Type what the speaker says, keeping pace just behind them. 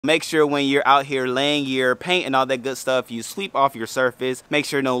Make sure when you're out here laying your paint and all that good stuff, you sweep off your surface. Make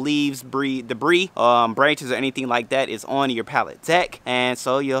sure no leaves, debris, branches or anything like that is on your pallet deck. And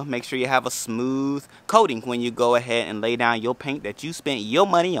so you'll make sure you have a smooth coating when you go ahead and lay down your paint that you spent your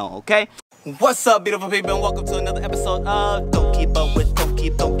money on, okay? What's up, beautiful people, and welcome to another episode of Don't Keep Up With the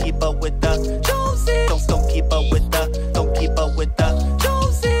Joneses. Don't keep up with the Joneses. Don't keep up with the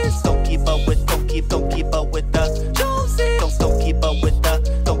Joneses. Don't keep up with the Joneses. Don't keep up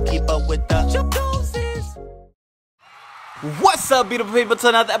with the Joneses. What's up, beautiful people, to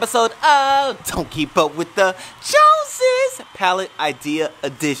another episode of Don't Keep Up With the Joneses Pallet Idea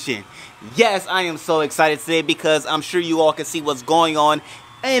Edition. Yes, I am so excited today because I'm sure you all can see what's going on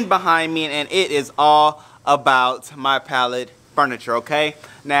and behind me, and it is all about my pallet furniture, okay?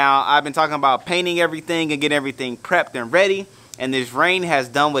 Now, I've been talking about painting everything and getting everything prepped and ready, and this rain has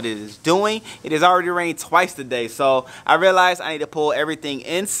done what it is doing. It has already rained twice today, so I realized I need to pull everything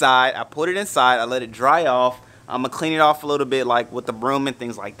inside. I put it inside, I let it dry off. I'm gonna clean it off a little bit, like with the broom and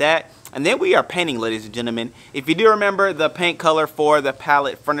things like that. And then we are painting, ladies and gentlemen. If you do remember the paint color for the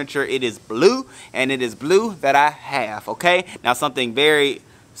pallet furniture, it is blue, and it is blue that I have, okay? Now, something very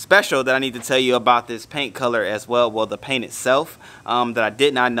special that I need to tell you about this paint color as well, the paint itself, that I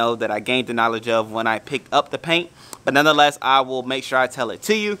did not know, that I gained the knowledge of when I picked up the paint. But nonetheless, I will make sure I tell it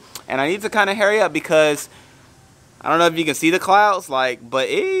to you. And I need to kind of hurry up because I don't know if you can see the clouds, but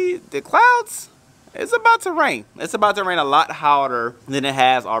the clouds, it's about to rain. It's about to rain a lot harder than it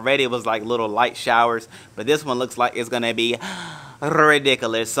has already. It was like little light showers, but this one looks like it's gonna be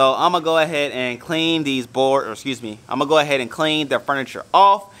ridiculous. So I'm gonna go ahead and clean these I'm gonna go ahead and clean the furniture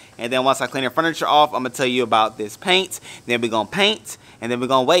off. And then once I clean the furniture off, I'm gonna tell you about this paint. Then we're gonna paint, and then we're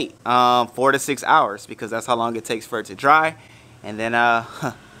gonna wait 4 to 6 hours because that's how long it takes for it to dry. And then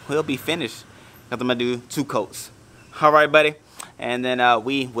we'll be finished because I'm gonna do 2 coats. All right, buddy. And then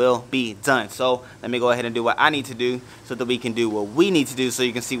we will be done. So let me go ahead and do what I need to do so that we can do what we need to do, so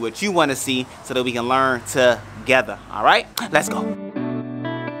you can see what you want to see, so that we can learn together. All right, let's go.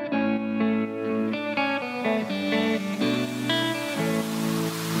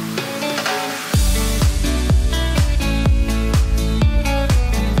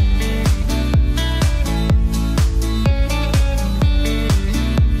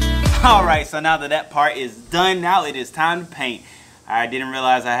 All right, so now that part is done, now it is time to paint. I didn't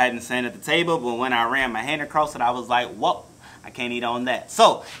realize I hadn't sand at the table, but when I ran my hand across it, I was like, whoa, I can't eat on that.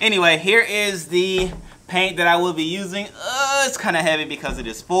 So anyway, here is the paint that I will be using. It's kind of heavy because it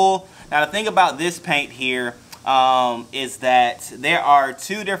is full. Now the thing about this paint here is that there are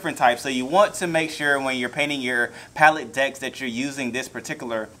 2 different types. So you want to make sure when you're painting your pallet decks that you're using this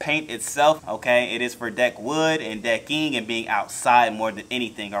particular paint itself, okay? It is for deck wood and decking and being outside more than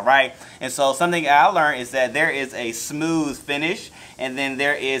anything, all right? And so something I learned is that there is a smooth finish and then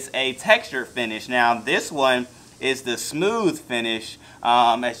there is a textured finish. Now this one is the smooth finish,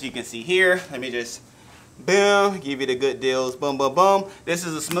 as you can see here. Let me just boom, give you the good deals, boom, boom, boom. This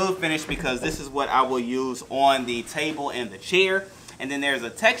is a smooth finish because this is what I will use on the table and the chair. And then there's a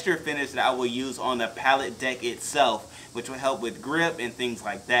texture finish that I will use on the pallet deck itself, which will help with grip and things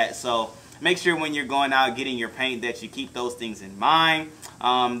like that. So make sure when you're going out getting your paint that you keep those things in mind.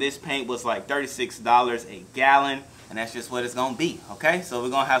 This paint was like $36 a gallon, and that's just what it's gonna be, okay? So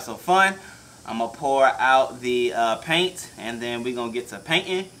we're gonna have some fun. I'm gonna pour out the paint, and then we're gonna get to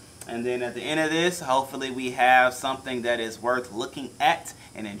painting. And then at the end of this, hopefully we have something that is worth looking at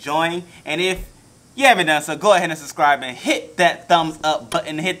and enjoying. And if you haven't done so, go ahead and subscribe and hit that thumbs up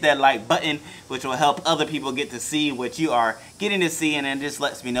button, hit that like button, which will help other people get to see what you are getting to see, and then just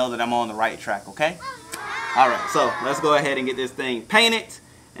lets me know that I'm on the right track, okay? Alright, so let's go ahead and get this thing painted.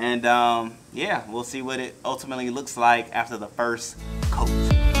 And yeah, we'll see what it ultimately looks like after the first coat.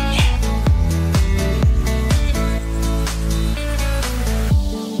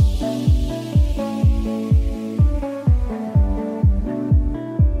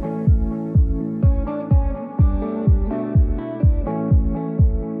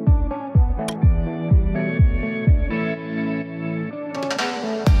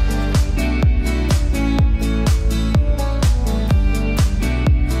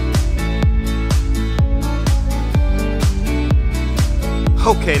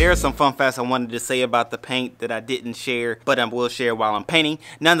 Okay, there are some fun facts I wanted to say about the paint that I didn't share, but I will share while I'm painting.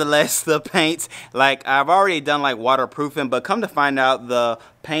 Nonetheless, the paint, like I've already done like waterproofing, but come to find out the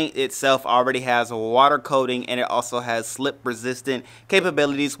paint itself already has a water coating, and it also has slip resistant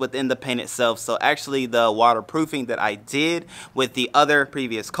capabilities within the paint itself. So actually the waterproofing that I did with the other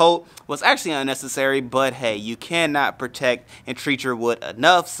previous coat was actually unnecessary, but hey, you cannot protect and treat your wood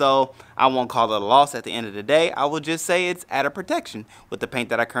enough, so I won't call it a loss at the end of the day. I will just say it's added protection with the paint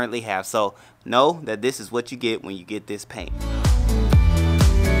that I currently have. So know that this is what you get when you get this paint.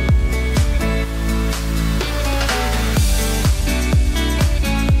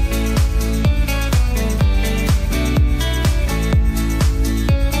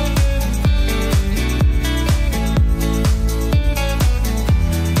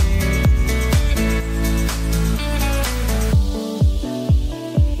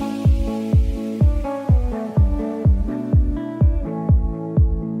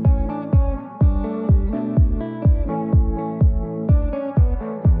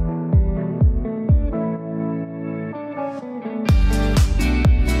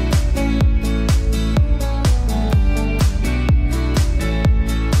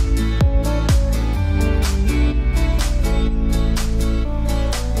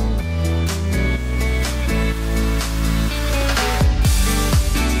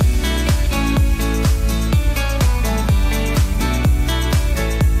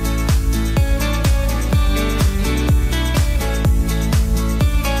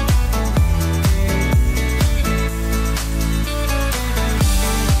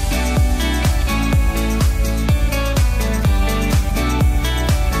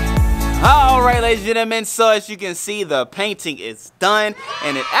 Alright, ladies and gentlemen, so as you can see, the painting is done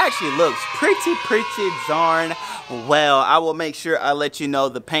and it actually looks pretty darn well. I will make sure I let you know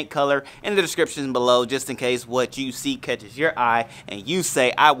the paint color in the description below, just in case what you see catches your eye and you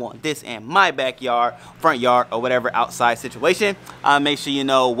say, I want this in my backyard, front yard, or whatever outside situation. Make sure you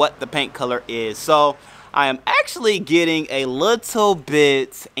know what the paint color is. So I am actually getting a little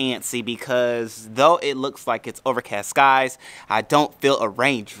bit antsy because though it looks like it's overcast skies, I don't feel a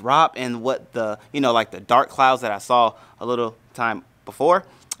raindrop, and what the, like the dark clouds that I saw a little time before,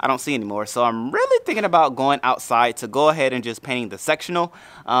 I don't see anymore. So I'm really thinking about going outside to go ahead and just painting the sectional.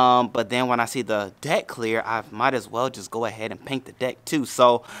 But then when I see the deck clear, I might as well just go ahead and paint the deck too.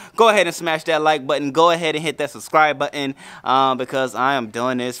 So go ahead and smash that like button. Go ahead and hit that subscribe button because I am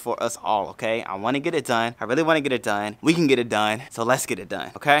doing this for us all, okay? I want to get it done. I really want to get it done. We can get it done. So let's get it done,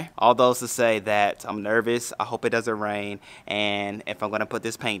 okay? All those to say that I'm nervous. I hope it doesn't rain. And if I'm going to put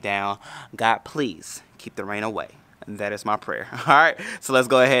this paint down, God, please keep the rain away. And that is my prayer. All right, so let's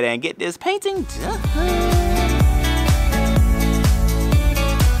go ahead and get this painting done.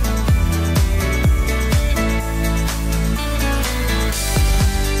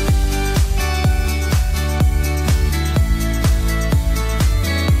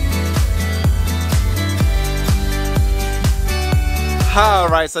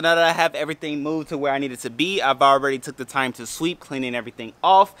 Alright, so now that I have everything moved to where I need it to be, I've already took the time to sweep, cleaning everything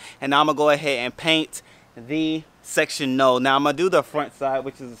off, and now I'm going to go ahead and paint the section no. Now I'm going to do the front side,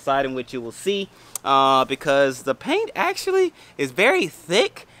 which is the side in which you will see, because the paint actually is very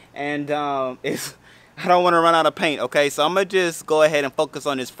thick, and I don't want to run out of paint, okay? So I'm going to just go ahead and focus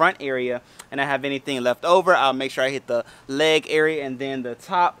on this front area, and I have anything left over, I'll make sure I hit the leg area, and then the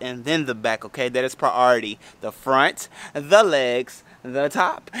top, and then the back, okay? That is priority. The front, the legs, the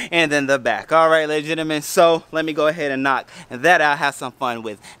top, and then the back. All right, ladies and gentlemen, so let me go ahead and knock that out, have some fun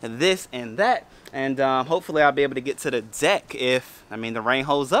with this and that, and hopefully I'll be able to get to the deck if, the rain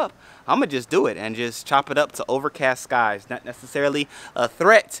holds up. I'm going to just do it and just chop it up to overcast skies. Not necessarily a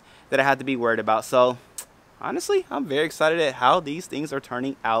threat that I have to be worried about. So honestly, I'm very excited at how these things are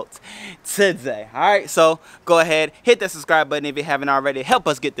turning out today. All right, so go ahead, hit that subscribe button if you haven't already. Help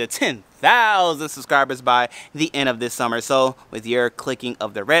us get to 10,000 subscribers by the end of this summer. So with your clicking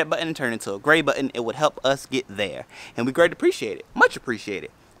of the red button, turn into a gray button, it would help us get there. And we greatly appreciate it, much appreciate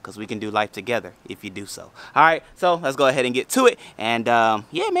it, because we can do life together if you do so. All right, so let's go ahead and get to it. And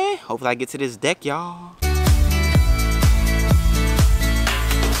yeah, man, hopefully I get to this deck, y'all.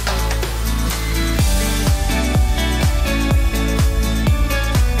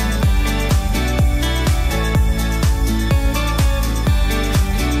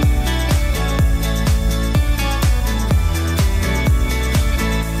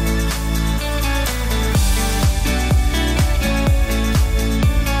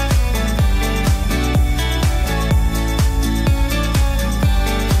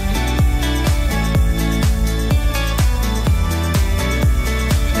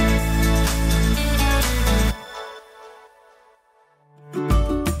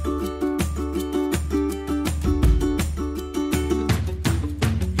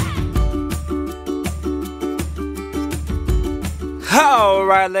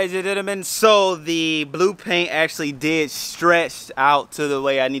 Alright, ladies and gentlemen, so the blue paint actually did stretch out to the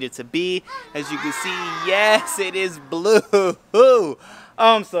way I need it to be. As you can see, yes, it is blue.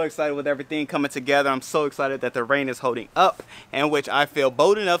 I'm so excited with everything coming together. I'm so excited that the rain is holding up, in which I feel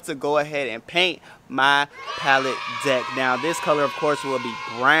bold enough to go ahead and paint my pallet deck. Now this color of course will be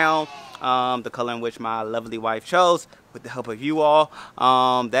brown, the color in which my lovely wife chose with the help of you all.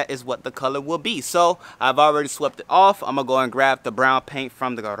 That is what the color will be. So I've already swept it off. I'm gonna go and grab the brown paint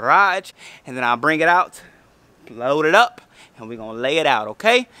from the garage, and then I'll bring it out, load it up, and we're gonna lay it out,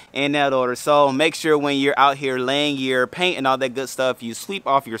 okay, in that order. So make sure when you're out here laying your paint and all that good stuff, you sweep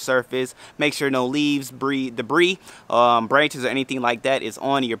off your surface. Make sure no leaves, debris, branches or anything like that is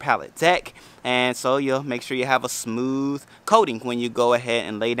on your pallet deck. And so you'll make sure you have a smooth coating when you go ahead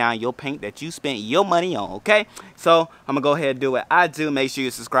and lay down your paint that you spent your money on, okay? So I'm gonna go ahead and do what I do. Make sure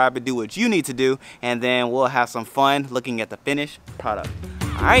you subscribe and do what you need to do, and then we'll have some fun looking at the finished product.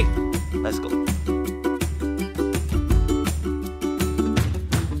 All right, let's go.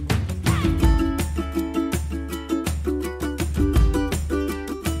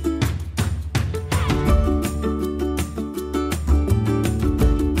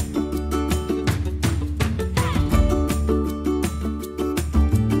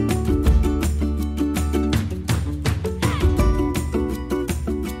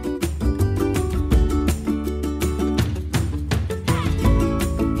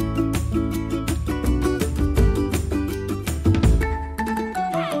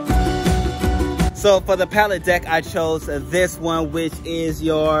 So for the pallet deck, I chose this one, which is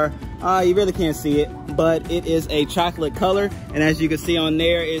your, you really can't see it, but it is a chocolate color. And as you can see on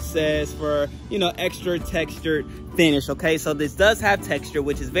there, it says for, you know, extra textured finish, okay? So this does have texture,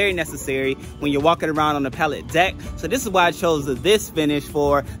 which is very necessary when you're walking around on the pallet deck. So this is why I chose this finish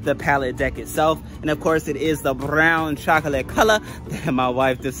for the pallet deck itself. And of course, it is the brown chocolate color that my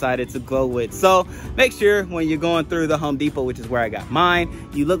wife decided to go with. So make sure when you're going through the Home Depot, which is where I got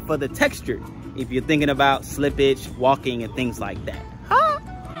mine, you look for the texture if you're thinking about slippage, walking, and things like that. Huh?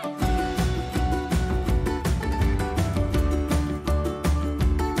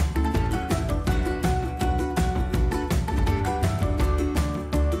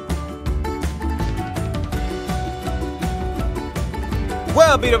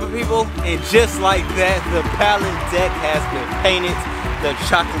 Well, beautiful people, and just like that, the pallet deck has been painted the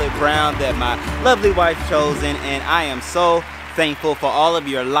chocolate brown that my lovely wife chosen, and I am so thankful for all of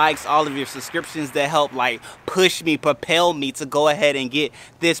your likes, all of your subscriptions that help like push me, propel me to go ahead and get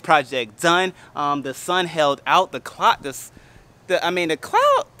this project done. The sun held out, the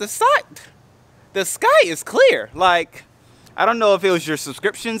sky is clear. Like, I don't know if it was your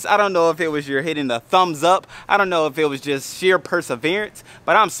subscriptions. I don't know if it was your hitting the thumbs up. I don't know if it was just sheer perseverance,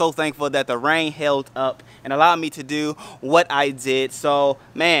 but I'm so thankful that the rain held up and allowed me to do what I did. So,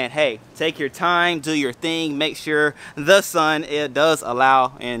 man, hey, take your time, do your thing, make sure the sun, it does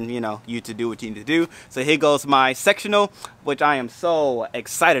allow, and you know, you to do what you need to do. So here goes my sectional, which I am so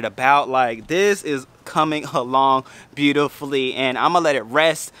excited about. Like, this is coming along beautifully, and I'm gonna let it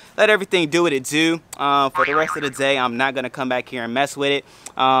rest, let everything do what it do. For the rest of the day, I'm not gonna come back here and mess with it.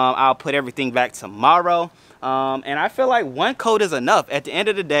 I'll put everything back tomorrow. And I feel like one coat is enough. At the end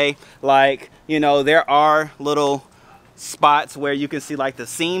of the day, like, you know, there are little spots where you can see like the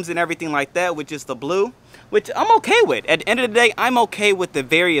seams and everything like that, which is the blue, which I'm okay with. At the end of the day, I'm okay with the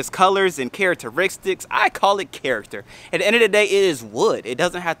various colors and characteristics. I call it character. At the end of the day, it is wood. It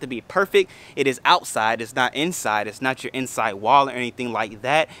doesn't have to be perfect. It is outside. It's not inside. It's not your inside wall or anything like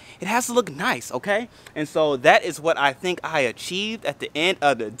that. It has to look nice, okay? And so that is what I think I achieved at the end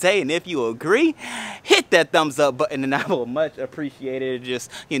of the day. And if you agree, hit that thumbs up button, and I will much appreciate it. Just,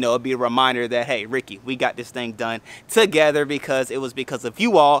 you know, it'll be a reminder that, hey, Ricky, we got this thing done together, because it was because of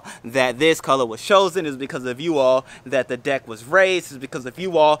you all that this color was chosen. It's because of you all that the deck was raised. It's because of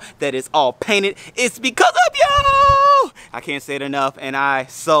you all that it's all painted. It's because of you. I can't say it enough, and I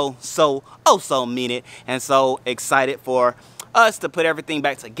so mean it, and so excited for us to put everything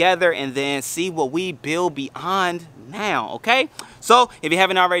back together and then see what we build beyond now, okay? So if you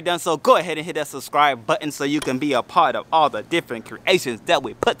haven't already done so, go ahead and hit that subscribe button so you can be a part of all the different creations that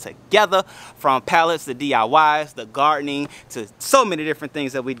we put together, from pallets to DIYs, the gardening, to so many different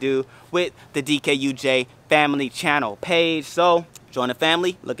things that we do with the DKUJ family channel page. So join the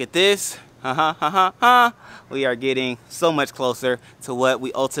family. Look at this. We are getting so much closer to what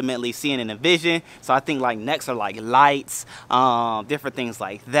we ultimately see and envision. So I think like next are like lights, different things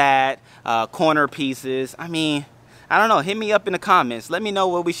like that, corner pieces. I mean, I don't know, hit me up in the comments. Let me know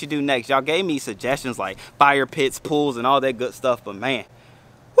what we should do next. Y'all gave me suggestions like fire pits, pools, and all that good stuff, but man,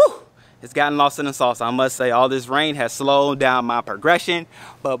 whew, it's gotten lost in the sauce. I must say, all this rain has slowed down my progression,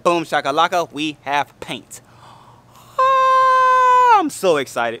 but boom shakalaka, we have paint. I'm so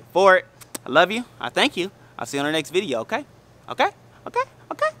excited for it. I love you. I thank you. I'll see you on the next video, okay? Okay? Okay?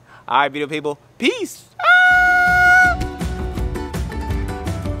 Okay? All right, beautiful people. Peace.